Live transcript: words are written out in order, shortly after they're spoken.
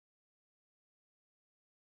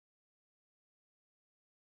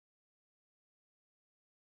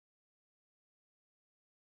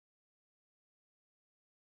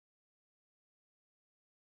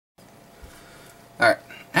Alright,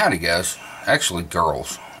 howdy guys, actually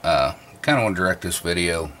girls. Kind of want to direct this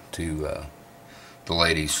video to the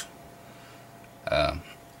ladies.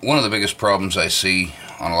 One of the biggest problems I see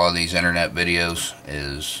on a lot of these internet videos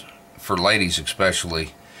is, for ladies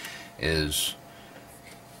especially, is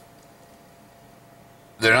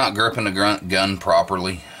they're not gripping the gun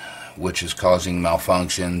properly, which is causing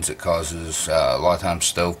malfunctions. It causes a lot of times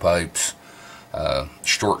stovepipes,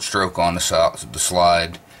 short stroke on the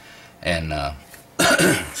slide, and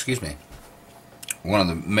excuse me. One of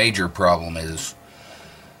the major problem is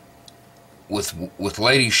with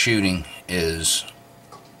ladies shooting is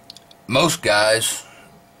most guys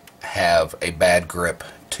have a bad grip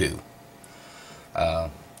too.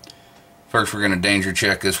 First, we're going to danger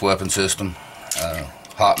check this weapon system.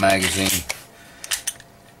 Hot magazine,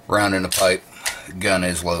 round in the pipe, gun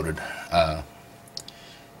is loaded.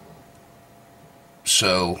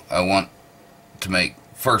 So I want to make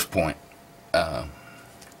first point.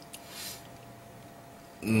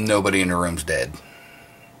 Nobody in the room's dead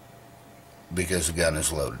because the gun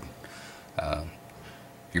is loaded.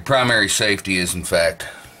 Your primary safety is, in fact,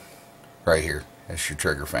 right here. That's your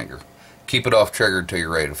trigger finger. Keep it off trigger until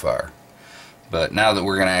you're ready to fire. But now that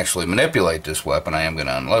we're going to actually manipulate this weapon, I am going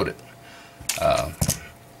to unload it.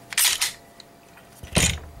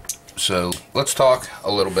 So let's talk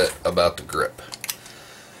a little bit about the grip.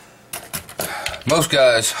 Most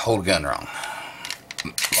guys hold a gun wrong. A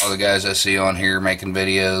lot of the guys I see on here making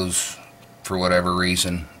videos, for whatever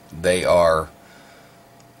reason, they've got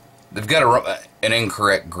an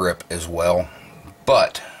incorrect grip as well.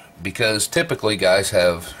 But because typically guys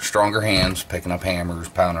have stronger hands, picking up hammers,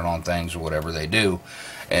 pounding on things, or whatever they do,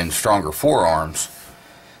 and stronger forearms,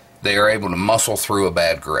 they are able to muscle through a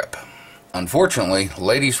bad grip. Unfortunately,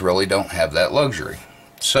 ladies really don't have that luxury.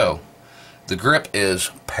 So the grip is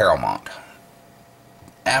paramount.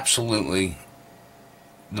 Absolutely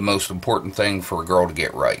the most important thing for a girl to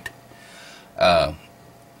get right. You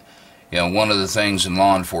know, one of the things in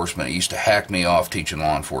law enforcement, it used to hack me off teaching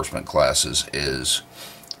law enforcement classes, is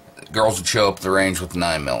girls would show up at the range with a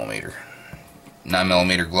 9mm.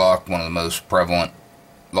 9mm Glock, one of the most prevalent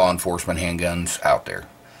law enforcement handguns out there.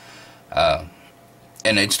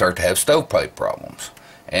 And they'd start to have stovepipe problems.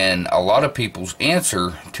 And a lot of people's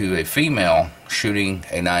answer to a female shooting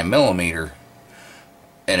a 9mm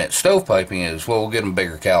and it's stovepiping is, well, we'll get them a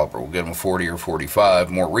bigger caliber. We'll get them a 40 or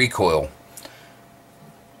 45, more recoil.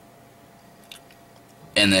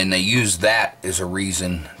 And then they use that as a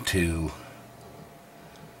reason to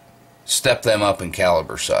step them up in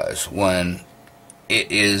caliber size, when it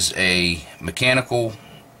is a mechanical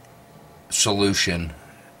solution,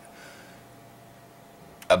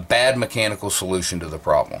 a bad mechanical solution to the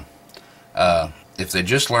problem. If they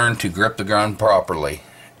just learn to grip the gun properly,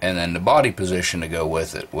 and then the body position to go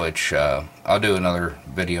with it, which I'll do another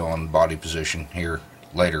video on body position here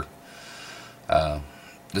later.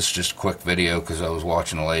 This is just a quick video because I was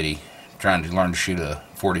watching a lady trying to learn to shoot a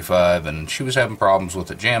 45 and she was having problems with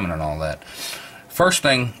it jamming and all that. First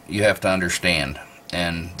thing you have to understand,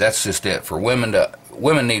 and that's just it for women,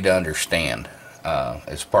 women need to understand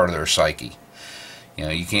as part of their psyche. You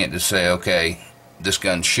know, you can't just say, okay, this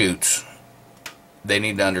gun shoots. They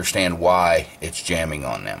need to understand why it's jamming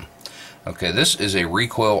on them. Okay, this is a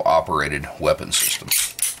recoil operated weapon system.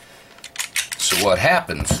 So what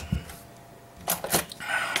happens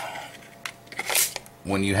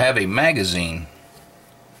when you have a magazine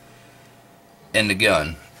in the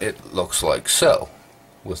gun, it looks like so,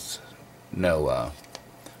 with no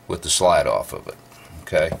with the slide off of it.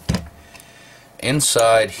 Okay,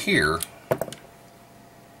 inside here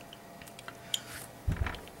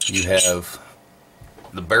you have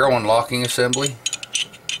the barrel and locking assembly.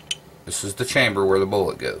 This is the chamber where the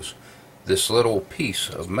bullet goes. This little piece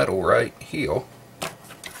of metal right here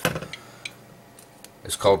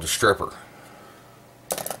is called the stripper.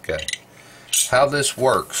 Okay, how this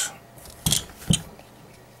works,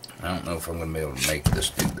 I don't know if I'm going to be able to make this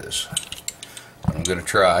do this. I'm going to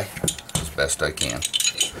try as best I can.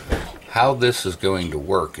 How this is going to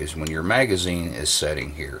work is when your magazine is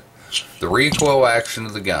setting here, the recoil action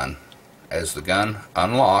of the gun, as the gun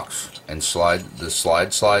unlocks and the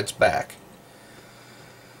slide slides back,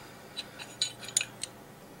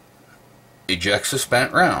 ejects a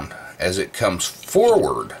spent round. As it comes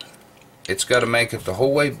forward, it's got to make it the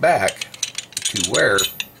whole way back to where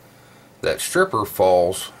that stripper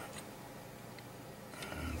falls.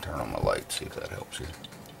 Turn on my light, see if that helps you.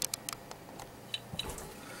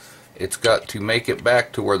 It's got to make it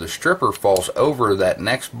back to where the stripper falls over that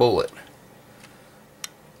next bullet.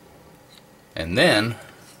 And then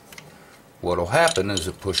what will happen is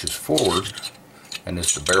it pushes forward, and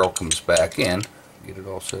as the barrel comes back in, get it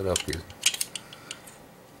all set up here.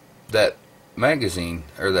 That magazine,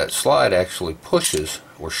 or that slide, actually pushes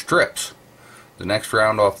or strips the next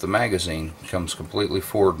round off the magazine, comes completely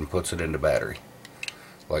forward and puts it into battery,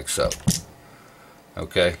 like so.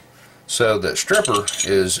 Okay, so that stripper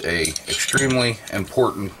is a extremely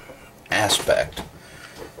important aspect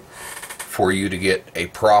for you to get a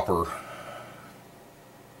proper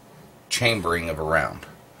chambering of a round.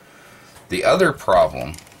 The other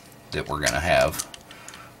problem that we're going to have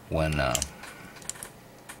when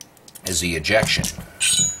is the ejection,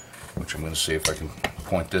 which I'm going to see if I can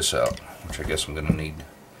point this out, which I guess I'm going to need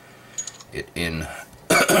it in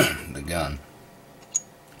the gun.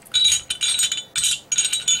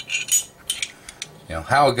 You know,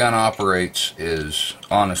 how a gun operates is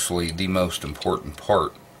honestly the most important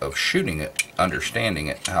part of shooting it, understanding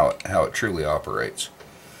it, how it truly operates.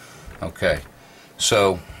 Okay,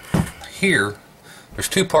 so here there's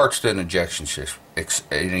two parts to an ejection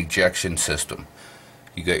system.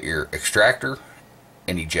 You got your extractor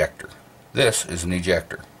and ejector. This is an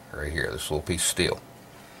ejector right here, this little piece of steel.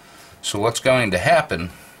 So what's going to happen,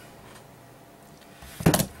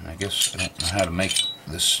 I guess I don't know how to make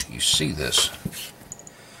this, you see this,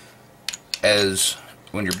 as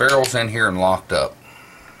when your barrel's in here and locked up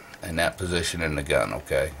in that position in the gun,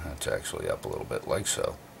 okay, that's actually up a little bit like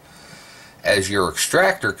so. As your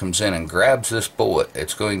extractor comes in and grabs this bullet,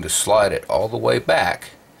 it's going to slide it all the way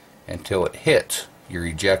back until it hits your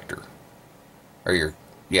ejector, or your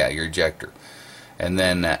ejector, and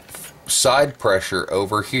then that side pressure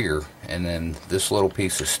over here, and then this little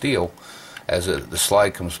piece of steel, as the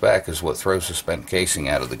slide comes back, is what throws the spent casing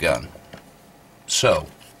out of the gun. So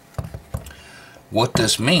what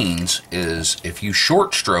this means is if you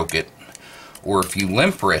short stroke it, or if you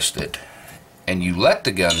limp wrist it and you let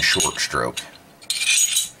the gun short stroke,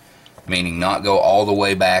 meaning not go all the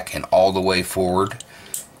way back and all the way forward,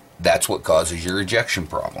 that's what causes your ejection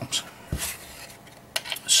problems.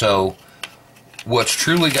 So what's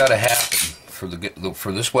truly got to happen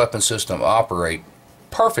for this weapon system to operate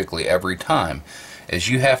perfectly every time is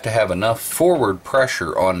you have to have enough forward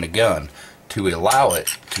pressure on the gun to allow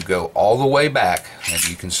it to go all the way back. And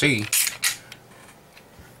you can see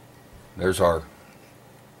there's our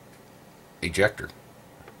ejector.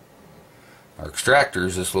 Our extractor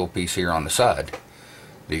is this little piece here on the side.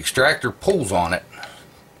 The extractor pulls on it,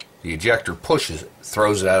 the ejector pushes it,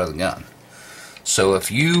 throws it out of the gun. So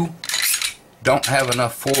if you don't have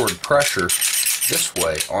enough forward pressure this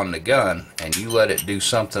way on the gun and you let it do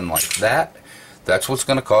something like that, that's what's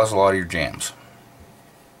going to cause a lot of your jams.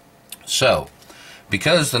 So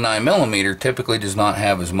because the 9mm typically does not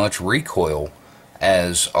have as much recoil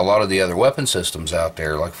as a lot of the other weapon systems out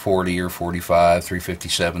there, like 40 or 45,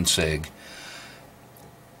 357 SIG,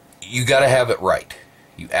 you got to have it right.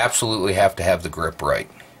 You absolutely have to have the grip right.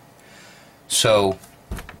 So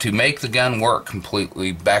to make the gun work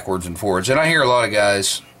completely backwards and forwards, and I hear a lot of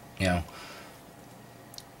guys, you know,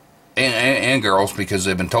 and girls, because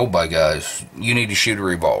they've been told by guys, you need to shoot a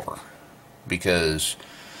revolver because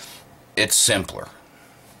it's simpler.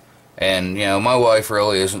 And, you know, my wife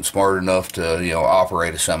really isn't smart enough to, you know,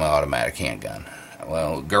 operate a semi-automatic handgun.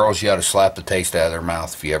 Well, girls, you ought to slap the taste out of their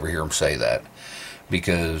mouth if you ever hear them say that.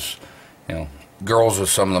 Because, you know, girls are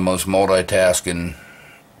some of the most multitasking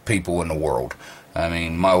people in the world. I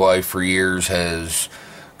mean, my wife for years has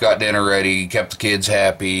got dinner ready, kept the kids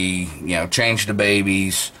happy, you know, changed the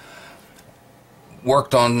babies,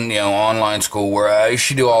 worked on, you know, online school, where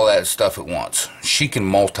she do all that stuff at once. She can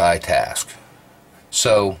multitask.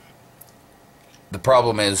 So the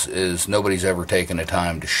problem is nobody's ever taken the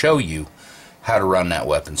time to show you how to run that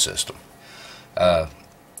weapon system.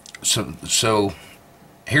 So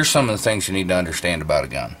here's some of the things you need to understand about a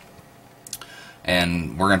gun.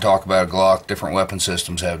 And we're going to talk about a Glock. Different weapon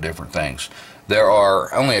systems have different things. There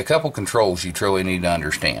are only a couple controls you truly need to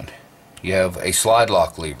understand. You have a slide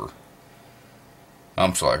lock lever.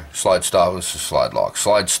 I'm sorry, slide stop. This is slide lock.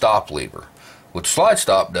 Slide stop lever. What slide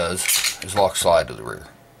stop does is lock slide to the rear.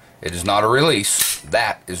 It is not a release.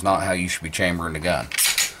 That is not how you should be chambering the gun.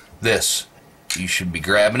 This, you should be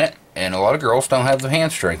grabbing it, and a lot of girls don't have the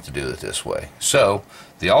hand strength to do it this way. So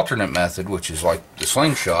the alternate method, which is like the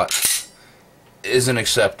slingshot, is an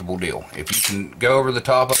acceptable deal. If you can go over the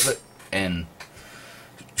top of it and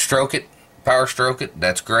stroke it, power stroke it,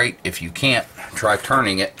 that's great. If you can't, try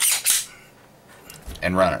turning it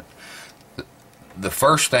and run it. The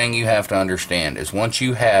first thing you have to understand is once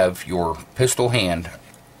you have your pistol hand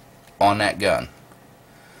on that gun,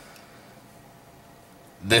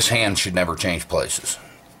 this hand should never change places.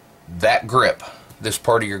 That grip, this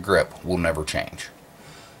part of your grip, will never change.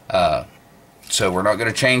 So we're not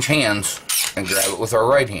going to change hands and grab it with our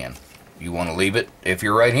right hand. You want to leave it, if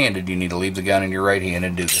you're right-handed, you need to leave the gun in your right hand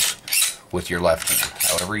and do this with your left hand.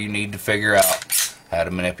 However, you need to figure out how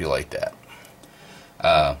to manipulate that.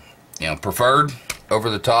 You know, preferred over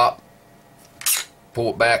the top,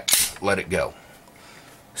 pull it back, let it go.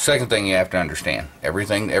 Second thing you have to understand, every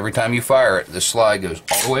time you fire it, this slide goes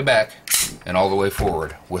all the way back and all the way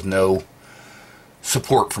forward with no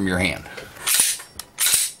support from your hand.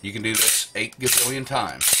 You can do this 8 gazillion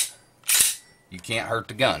times. You can't hurt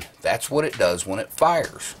the gun. That's what it does when it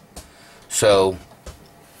fires. So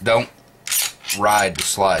don't ride the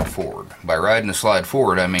slide forward. By riding the slide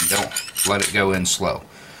forward, I mean don't let it go in slow.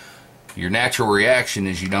 Your natural reaction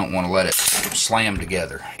is you don't want to let it slam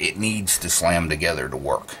together. It needs to slam together to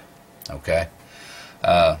work. Okay?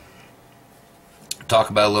 Talk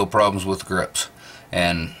about little problems with grips.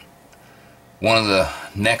 And one of the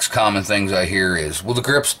next common things I hear is, well, the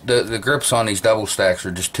grips on these double stacks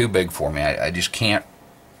are just too big for me. I just can't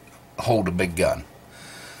hold a big gun.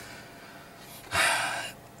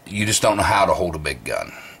 You just don't know how to hold a big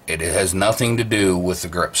gun. It has nothing to do with the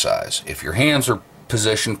grip size. If your hands are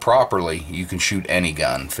positioned properly, you can shoot any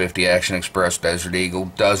gun. 50 Action Express, Desert Eagle,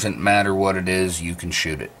 doesn't matter what it is, you can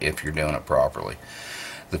shoot it if you're doing it properly.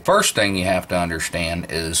 The first thing you have to understand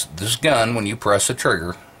is this gun, when you press the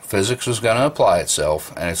trigger, physics is going to apply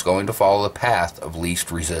itself and it's going to follow the path of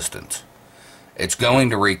least resistance. It's going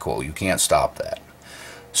to recoil. You can't stop that.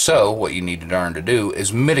 So what you need to learn to do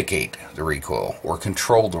is mitigate the recoil or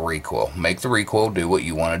control the recoil. Make the recoil do what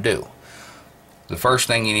you want to do. The first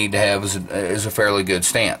thing you need to have is a fairly good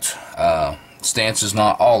stance. Stance is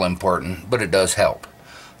not all important, but it does help.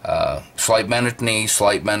 Slight bend at the knees,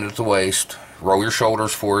 slight bend at the waist. Roll your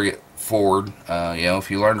shoulders forward. You know,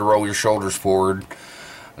 if you learn to roll your shoulders forward,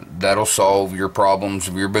 that'll solve your problems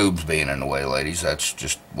of your boobs being in the way, ladies. That's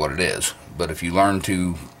just what it is. But if you learn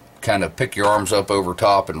to kind of pick your arms up over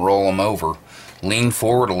top and roll them over, lean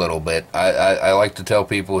forward a little bit. I like to tell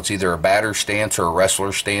people it's either a batter stance or a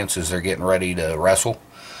wrestler stance as they're getting ready to wrestle.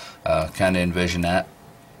 Kind of envision that.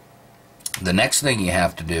 The next thing you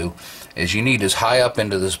have to do is you need as high up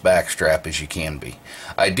into this back strap as you can be.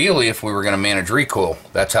 Ideally, if we were going to manage recoil,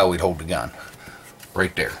 that's how we'd hold the gun.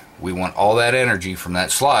 Right there. We want all that energy from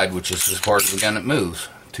that slide, which is this part of the gun that moves,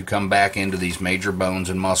 to come back into these major bones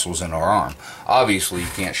and muscles in our arm. Obviously, you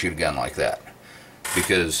can't shoot a gun like that,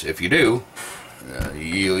 because if you do,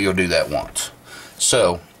 you'll do that once.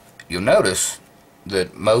 So you'll notice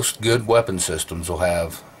that most good weapon systems will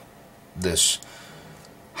have this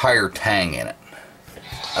higher tang in it.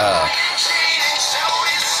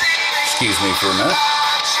 Excuse me for a minute.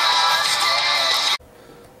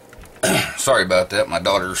 Sorry about that. My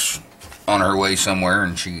daughter's on her way somewhere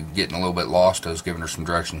and she's getting a little bit lost. I was giving her some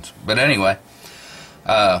directions. But anyway,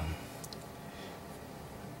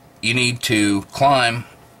 you need to climb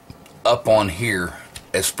up on here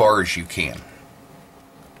as far as you can.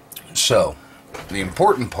 So the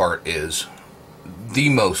important part is, the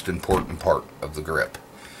most important part of the grip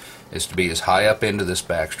is to be as high up into this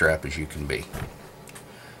back strap as you can be.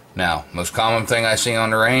 Now, most common thing I see on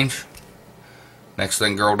the range, next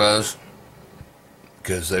thing girl does,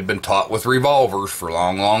 because they've been taught with revolvers for a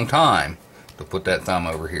long time, to put that thumb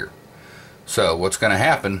over here. So what's going to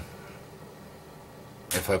happen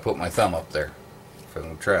if I put my thumb up there? If I'm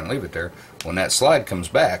going to try and leave it there, when that slide comes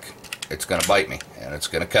back, it's going to bite me and it's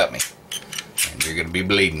going to cut me and you're going to be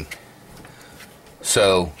bleeding.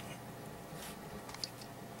 So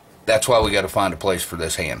that's why we got to find a place for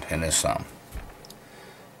this hand and this thumb.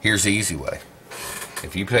 Here's the easy way.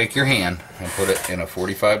 If you take your hand and put it in a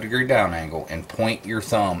 45-degree down angle and point your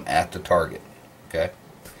thumb at the target, okay?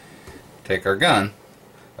 Take our gun,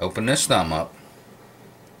 open this thumb up,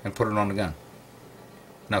 and put it on the gun.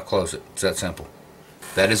 Now close it. It's that simple.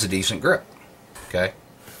 That is a decent grip, okay?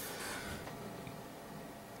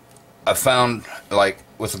 I found, like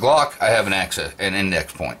with the Glock, I have an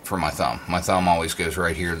index point for my thumb. My thumb always goes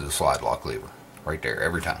right here to the slide lock lever, right there,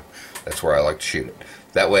 every time. That's where I like to shoot it.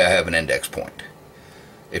 That way I have an index point.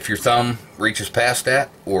 If your thumb reaches past that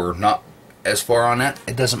or not as far on that,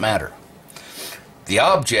 it doesn't matter. The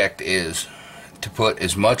object is to put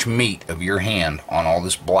as much meat of your hand on all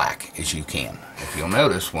this black as you can. If you'll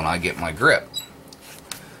notice, when I get my grip,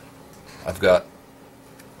 I've got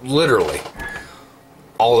literally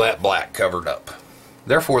all that black covered up.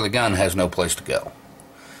 Therefore, the gun has no place to go.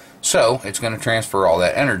 So it's going to transfer all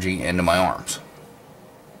that energy into my arms.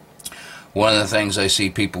 One of the things I see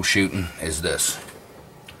people shooting is this.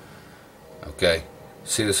 Okay,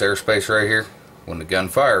 see this airspace right here? When the gun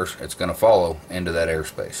fires, it's going to follow into that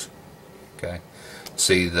airspace. Okay,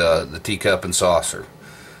 see the teacup and saucer.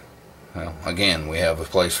 Well, again, we have a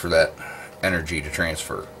place for that energy to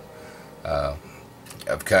transfer.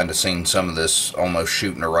 I've kind of seen some of this almost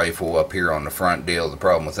shooting a rifle up here on the front deal. The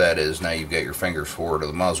problem with that is now you've got your fingers forward of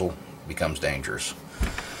the muzzle. It becomes dangerous.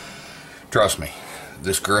 Trust me,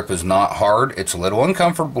 this grip is not hard. It's a little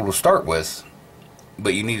uncomfortable to start with,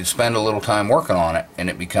 but you need to spend a little time working on it and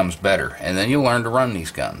it becomes better, and then you'll learn to run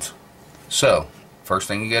these guns. So first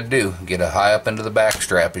thing you got to do, get as high up into the back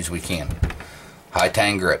strap as we can. High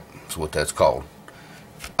tang grip is what that's called.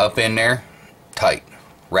 Up in there, tight.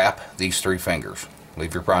 Wrap these 3 fingers.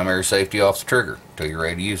 Leave your primary safety off the trigger until you're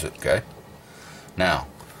ready to use it, okay? Now,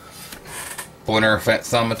 point our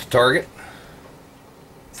thumb at the target,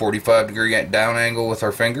 45-degree down angle with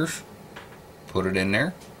our fingers, put it in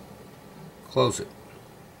there, close it.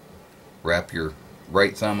 Wrap your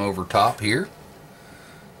right thumb over top here,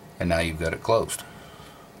 and now you've got it closed.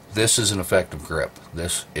 This is an effective grip.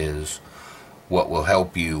 This is what will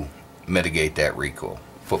help you mitigate that recoil.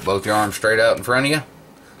 Put both your arms straight out in front of you.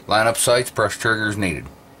 Line up sights, press trigger as needed.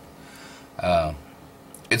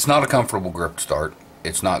 It's not a comfortable grip to start.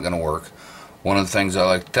 It's not going to work. One of the things I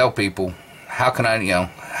like to tell people, how do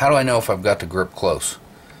I know if I've got the grip close?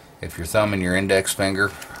 If your thumb and your index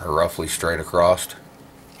finger are roughly straight across,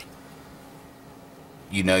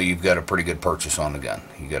 you know you've got a pretty good purchase on the gun.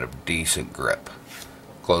 You got a decent grip.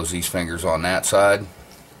 Close these fingers on that side.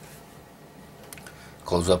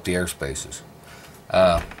 Close up the air spaces.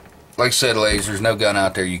 Like I said, ladies, there's no gun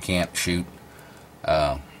out there you can't shoot.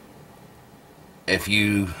 If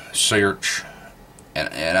you search,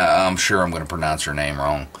 and I'm sure I'm going to pronounce her name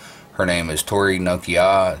wrong. Her name is Tori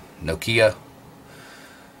Nokia.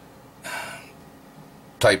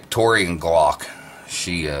 Type Tori and Glock.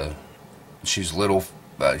 She's little.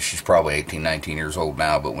 She's probably 18, 19 years old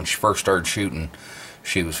now, but when she first started shooting,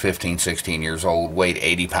 she was 15, 16 years old, weighed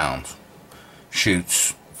 80 pounds.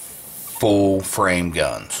 Shoots full frame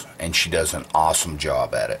guns, and she does an awesome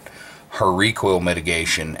job at it. Her recoil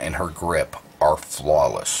mitigation and her grip are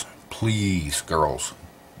flawless. Please, girls,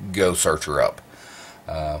 go search her up.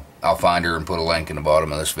 I'll find her and put a link in the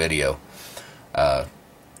bottom of this video.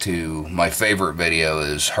 To my favorite video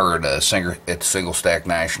is her at the Single Stack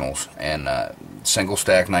Nationals, and Single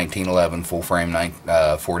Stack 1911 full frame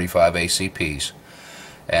 45 ACPs,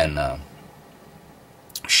 and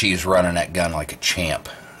she's running that gun like a champ.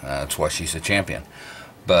 That's why she's a champion.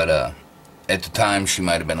 But at the time she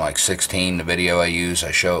might have been like 16. The video I use, I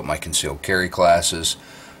show at my concealed carry classes,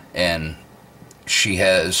 and she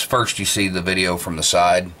has, first you see the video from the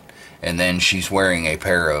side, and then she's wearing a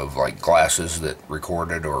pair of like glasses that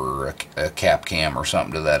recorded, or a cap cam or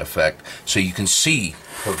something to that effect, so you can see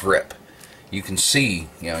her grip. You can see,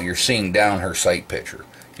 you're seeing down her sight picture.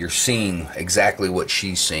 You're seeing exactly what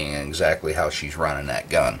she's seeing and exactly how she's running that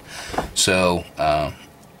gun. So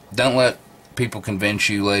don't let people convince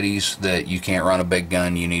you, ladies, that you can't run a big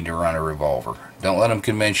gun. You need to run a revolver. Don't let them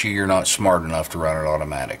convince you you're not smart enough to run an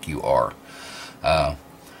automatic. You are.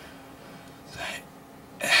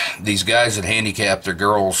 These guys that handicap their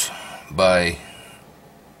girls by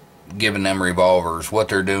giving them revolvers, what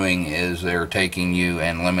they're doing is they're taking you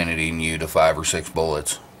and limiting you to 5 or 6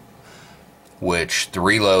 bullets, which the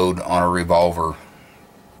reload on a revolver,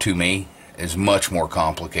 to me, is much more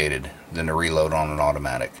complicated than the reload on an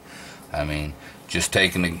automatic. I mean, just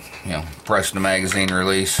taking the, pressing the magazine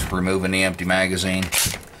release, removing the empty magazine,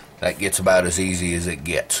 that gets about as easy as it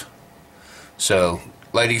gets. So,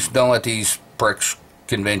 ladies, don't let these pricks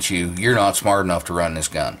convince you you're not smart enough to run this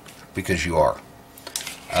gun, because you are.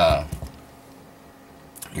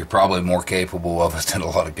 You're probably more capable of it than a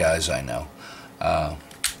lot of guys I know.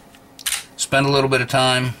 Spend a little bit of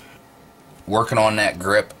time working on that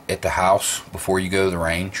grip at the house before you go to the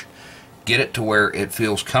range. Get it to where it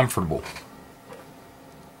feels comfortable.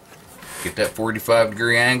 Get that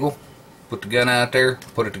 45-degree angle, put the gun out there,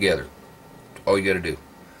 put it together. All you got to do.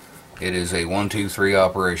 It is a 1, 2, 3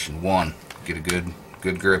 operation. 1, get a good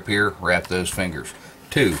grip here, wrap those fingers.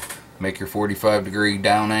 2, make your 45-degree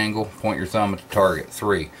down angle, point your thumb at the target.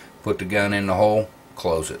 3, put the gun in the hole,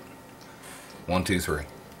 close it. 1, 2, 3.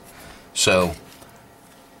 So,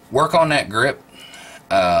 work on that grip.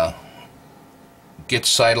 Get the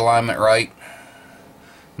sight alignment right.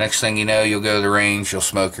 Next thing you know, you'll go to the range, you'll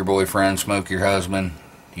smoke your boyfriend, smoke your husband.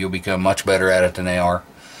 You'll become much better at it than they are.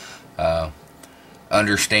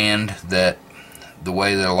 Understand that the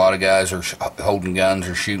way that a lot of guys are holding guns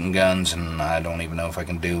or shooting guns, and I don't even know if I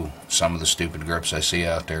can do some of the stupid grips I see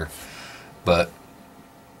out there, but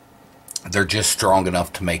they're just strong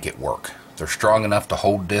enough to make it work. They're strong enough to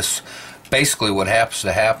hold this. Basically what has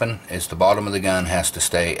to happen is the bottom of the gun has to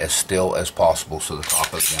stay as still as possible so the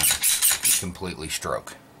top of the gun can completely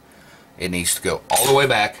stroke. It needs to go all the way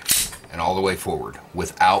back and all the way forward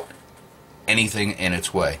without anything in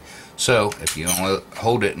its way. So if you don't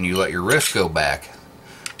hold it and you let your wrist go back,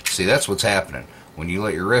 see, that's what's happening. When you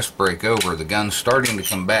let your wrist break over, the gun's starting to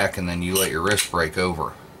come back, and then you let your wrist break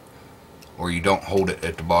over, or you don't hold it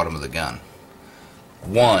at the bottom of the gun.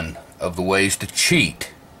 One of the ways to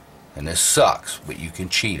cheat, and this sucks, but you can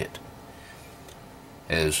cheat it,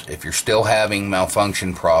 is if you're still having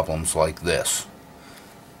malfunction problems like this.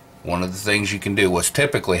 One of the things you can do, what's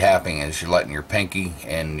typically happening is you're letting your pinky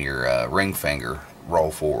and your ring finger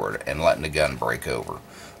roll forward and letting the gun break over.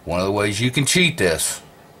 One of the ways you can cheat this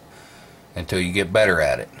until you get better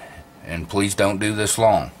at it, and please don't do this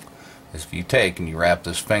long, is if you take and you wrap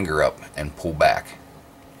this finger up and pull back.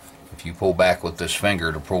 If you pull back with this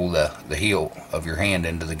finger to pull the heel of your hand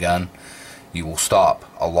into the gun, you will stop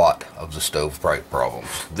a lot of the stovepipe problems.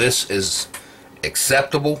 This is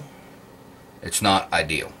acceptable. It's not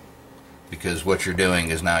ideal, because what you're doing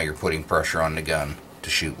is now you're putting pressure on the gun to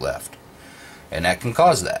shoot left, and that can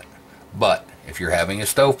cause that. But if you're having a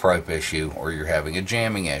stovepipe issue, or you're having a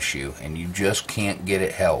jamming issue, and you just can't get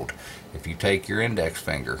it held, if you take your index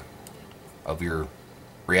finger of your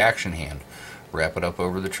reaction hand, wrap it up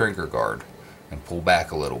over the trigger guard, and pull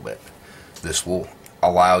back a little bit, this will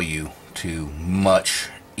allow you to much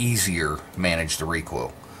easier manage the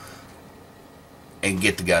recoil and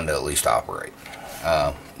get the gun to at least operate.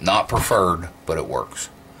 Not preferred, but it works.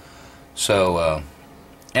 So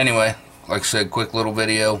anyway, like I said, quick little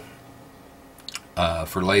video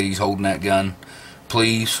for ladies holding that gun.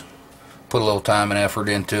 Please put a little time and effort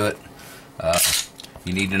into it.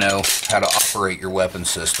 You need to know how to operate your weapon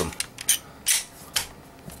system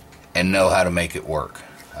and know how to make it work.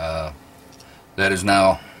 That is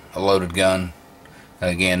now a loaded gun.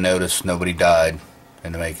 Again, notice nobody died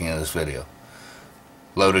in the making of this video.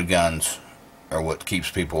 Loaded guns are what keeps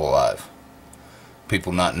people alive.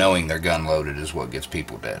 People not knowing their gun loaded is what gets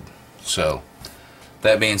people dead. So,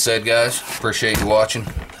 that being said, guys, appreciate you watching.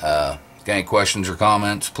 Got any questions or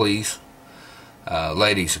comments, please?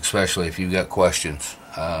 Ladies, especially, if you've got questions.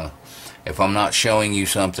 If I'm not showing you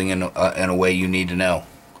something in a way you need to know,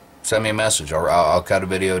 send me a message, or I'll cut a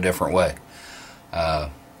video a different way.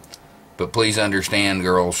 But please understand,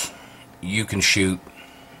 girls, you can shoot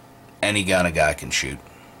any gun a guy can shoot.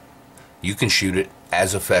 You can shoot it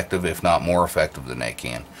as effective, if not more effective than they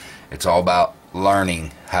can. It's all about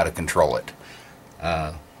learning how to control it.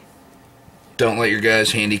 Don't let your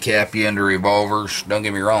guys handicap you into revolvers. Don't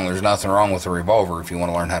get me wrong, there's nothing wrong with a revolver if you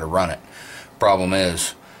want to learn how to run it. Problem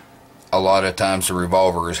is, a lot of times the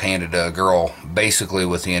revolver is handed to a girl basically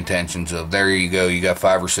with the intentions of, there you go, you got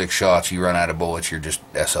 5 or 6 shots, you run out of bullets, you're just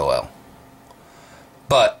SOL.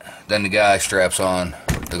 But then the guy straps on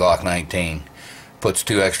the Glock 19, puts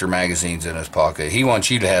 2 extra magazines in his pocket. He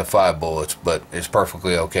wants you to have 5 bullets, but it's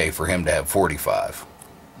perfectly okay for him to have 45.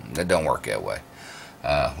 That don't work that way.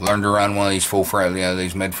 Learn to run one of these full frame,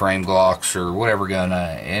 these mid-frame Glocks or whatever gun.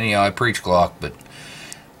 I preach Glock, but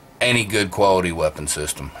any good quality weapon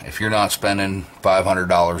system. If you're not spending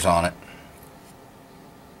 $500 on it,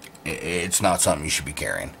 it's not something you should be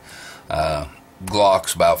carrying.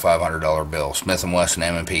 Glock's about $500 bill. Smith & Wesson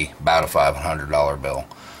M&P, about a $500 bill.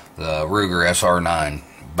 The Ruger SR9,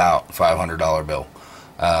 about $500 bill.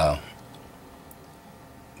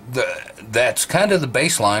 That's kind of the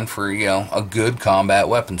baseline for, a good combat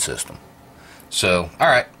weapon system. So,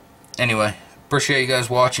 alright. Anyway, appreciate you guys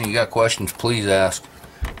watching. You got questions, please ask.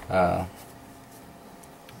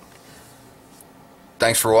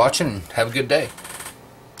 Thanks for watching, and have a good day.